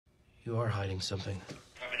You are hiding something.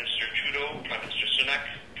 Prime Minister Trudeau, Prime Minister Sunak,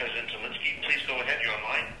 President Zelensky, please go ahead, you're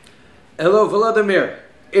online. Hello, Volodymyr.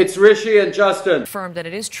 It's Rishi and Justin. Confirmed that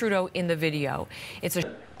it is Trudeau in the video.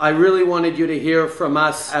 I really wanted you to hear from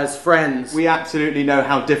us as friends. We absolutely know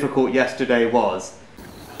how difficult yesterday was.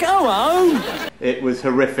 Go on! It was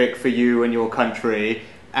horrific for you and your country,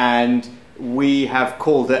 and we have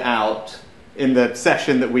called it out in the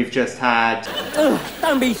session that we've just had.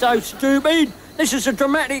 Don't be so stupid! This is a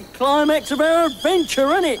dramatic climax of our adventure,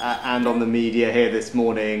 isn't it? And on the media here this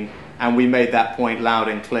morning, and we made that point loud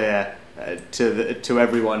and clear to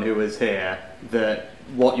everyone who was here, that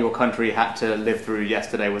what your country had to live through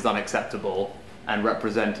yesterday was unacceptable and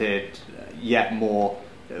represented yet more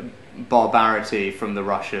barbarity from the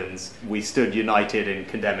Russians. We stood united in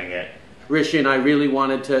condemning it. Rishi and I really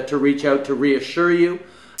wanted to reach out to reassure you.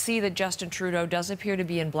 See that Justin Trudeau does appear to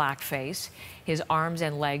be in blackface. His arms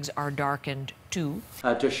and legs are darkened too.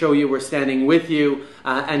 To show you we're standing with you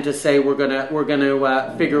and to say we're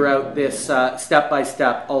gonna figure out this step by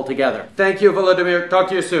step all together. Thank you, Volodymyr. Talk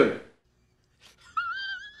to you soon.